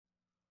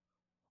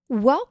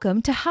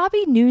Welcome to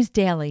Hobby News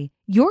Daily,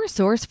 your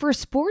source for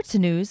sports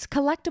news,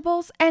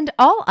 collectibles, and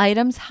all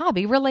items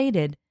hobby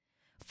related.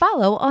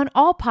 Follow on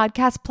all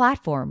podcast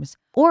platforms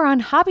or on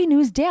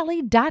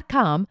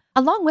hobbynewsdaily.com,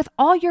 along with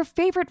all your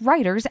favorite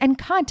writers and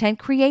content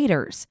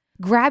creators.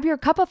 Grab your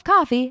cup of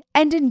coffee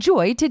and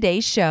enjoy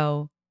today's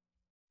show.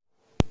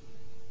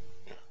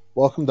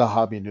 Welcome to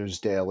Hobby News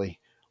Daily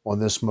on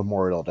this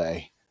Memorial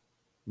Day,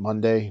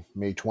 Monday,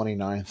 May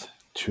 29th,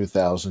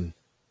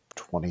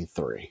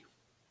 2023.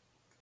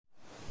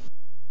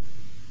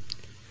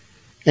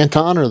 And to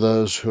honor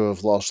those who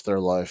have lost their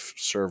life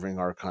serving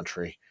our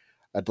country,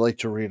 I'd like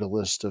to read a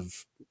list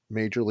of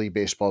Major League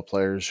Baseball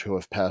players who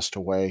have passed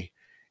away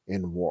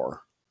in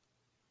war.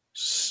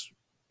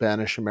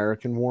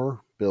 Spanish-American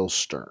War, Bill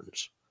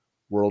Stearns.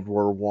 World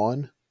War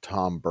I,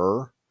 Tom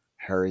Burr,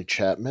 Harry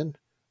Chapman,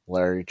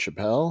 Larry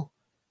Chappell,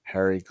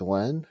 Harry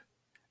Glenn,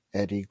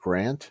 Eddie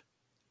Grant,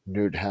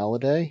 Newt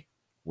Halliday,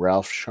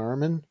 Ralph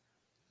Sharman,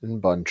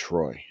 and Bun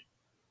Troy.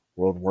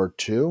 World War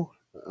II,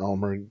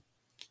 Elmer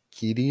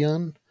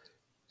Gideon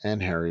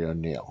and Harry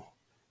O'Neill.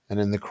 And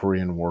in the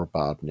Korean War,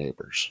 Bob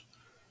Neighbors.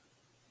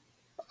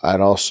 I'd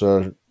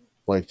also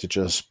like to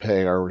just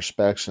pay our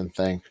respects and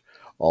thank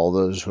all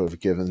those who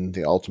have given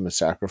the ultimate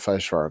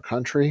sacrifice for our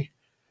country.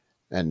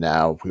 And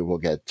now we will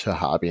get to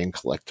hobby and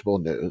collectible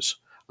news.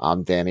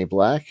 I'm Danny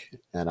Black,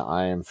 and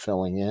I am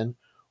filling in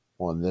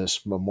on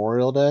this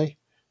Memorial Day,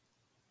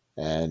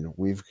 and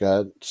we've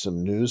got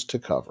some news to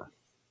cover.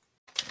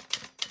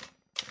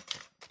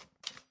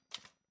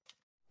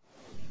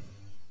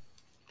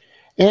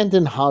 And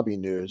in hobby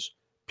news,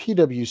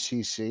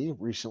 PWCC,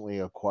 recently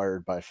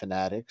acquired by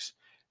Fanatics,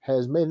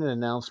 has made an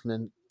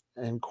announcement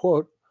and,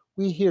 quote,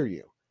 "We hear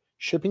you.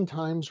 Shipping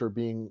times are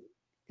being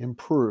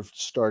improved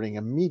starting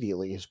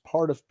immediately as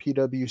part of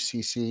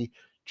PWCC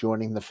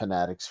joining the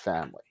Fanatics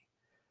family.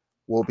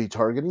 We'll be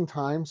targeting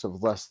times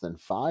of less than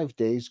 5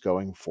 days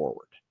going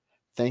forward.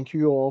 Thank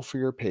you all for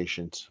your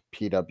patience,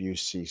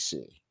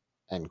 PWCC,"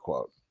 end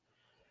quote.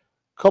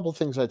 A couple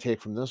things I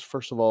take from this.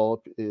 First of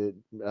all, they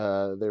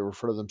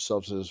refer to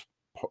themselves as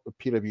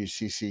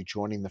PWCC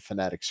joining the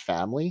Fanatics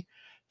family.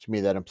 To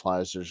me, that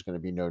implies there's going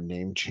to be no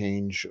name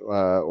change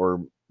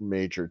or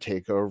major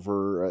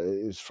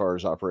takeover as far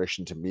as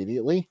operations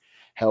immediately.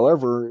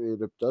 However, it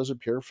does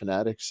appear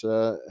Fanatics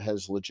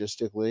has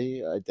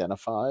logistically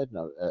identified,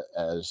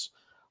 as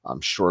I'm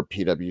sure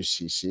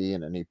PWCC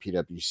and any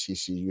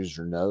PWCC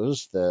user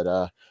knows,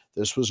 that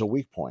this was a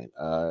weak point.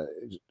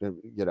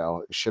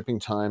 Shipping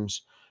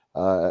times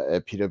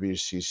at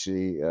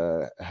PWCC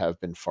have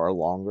been far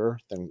longer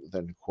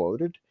than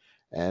quoted,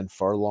 and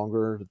far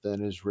longer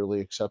than is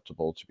really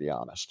acceptable, to be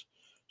honest.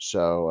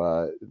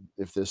 So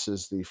if this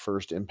is the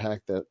first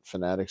impact that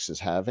Fanatics is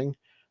having,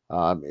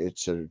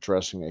 it's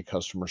addressing a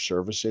customer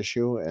service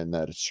issue, and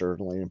that is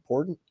certainly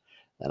important,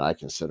 and I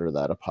consider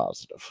that a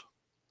positive.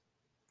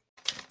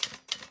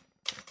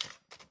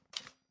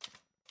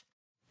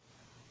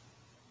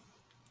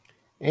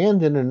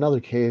 And in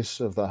another case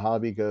of the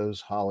hobby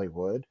goes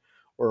Hollywood,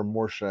 or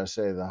more should I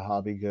say, the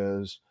hobby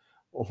goes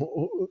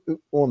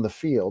on the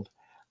field,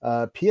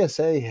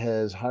 PSA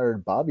has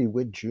hired Bobby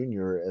Witt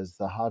Jr. as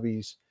the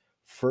hobby's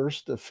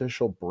first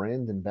official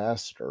brand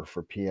ambassador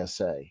for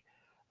PSA.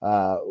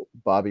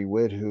 Bobby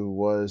Witt, who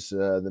was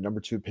the number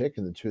 2 pick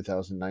in the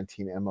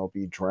 2019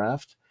 MLB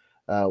draft,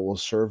 will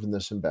serve in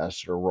this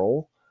ambassador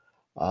role.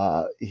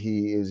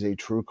 He is a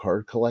true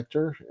card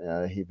collector.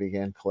 He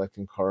began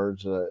collecting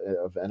cards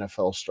of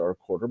NFL star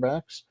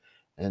quarterbacks.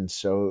 And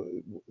so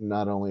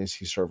not only is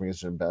he serving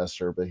as an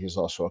ambassador, but he's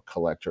also a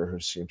collector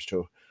who seems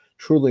to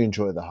truly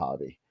enjoy the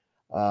hobby.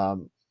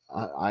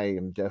 I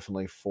am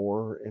definitely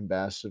for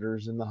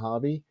ambassadors in the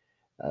hobby,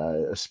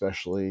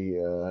 especially,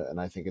 and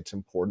I think it's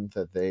important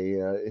that they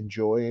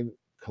enjoy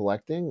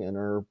collecting and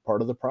are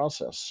part of the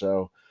process.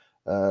 So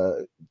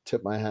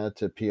tip my hat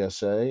to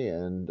PSA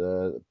and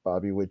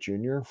Bobby Witt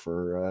Jr.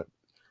 for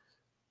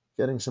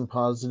getting some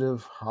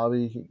positive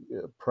hobby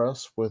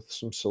press with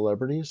some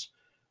celebrities.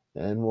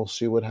 And we'll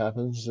see what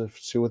happens,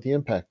 see what the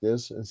impact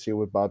is, and see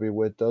what Bobby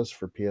Witt does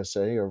for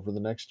PSA over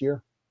the next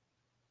year.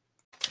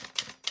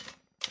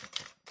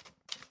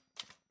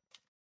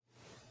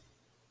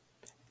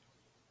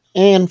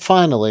 And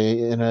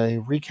finally, in a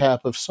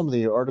recap of some of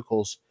the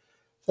articles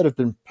that have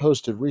been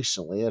posted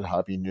recently at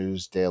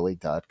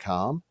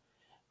hobbynewsdaily.com,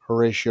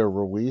 Horatio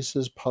Ruiz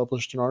has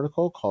published an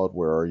article called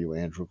 "Where Are You,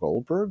 Andrew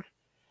Goldberg?"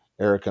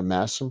 Erica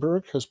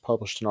Massenberg has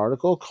published an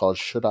article called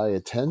 "Should I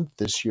Attend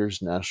This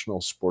Year's National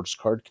Sports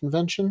Card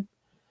Convention?"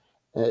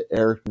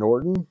 Eric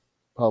Norton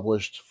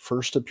published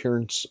First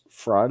Appearance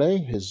Friday,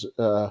 his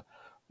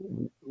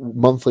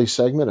monthly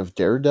segment of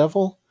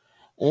Daredevil,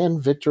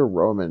 and Victor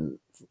Roman,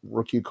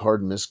 Rookie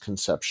Card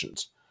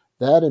Misconceptions.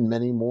 That and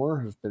many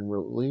more have been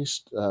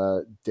released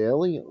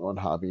daily on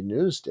Hobby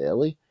News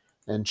Daily,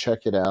 and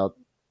check it out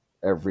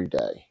every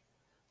day.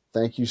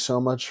 Thank you so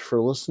much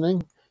for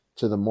listening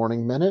to the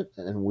Morning Minute,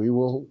 and we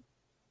will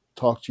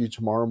talk to you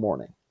tomorrow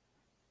morning.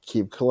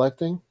 Keep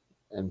collecting,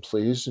 and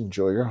please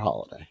enjoy your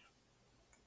holiday.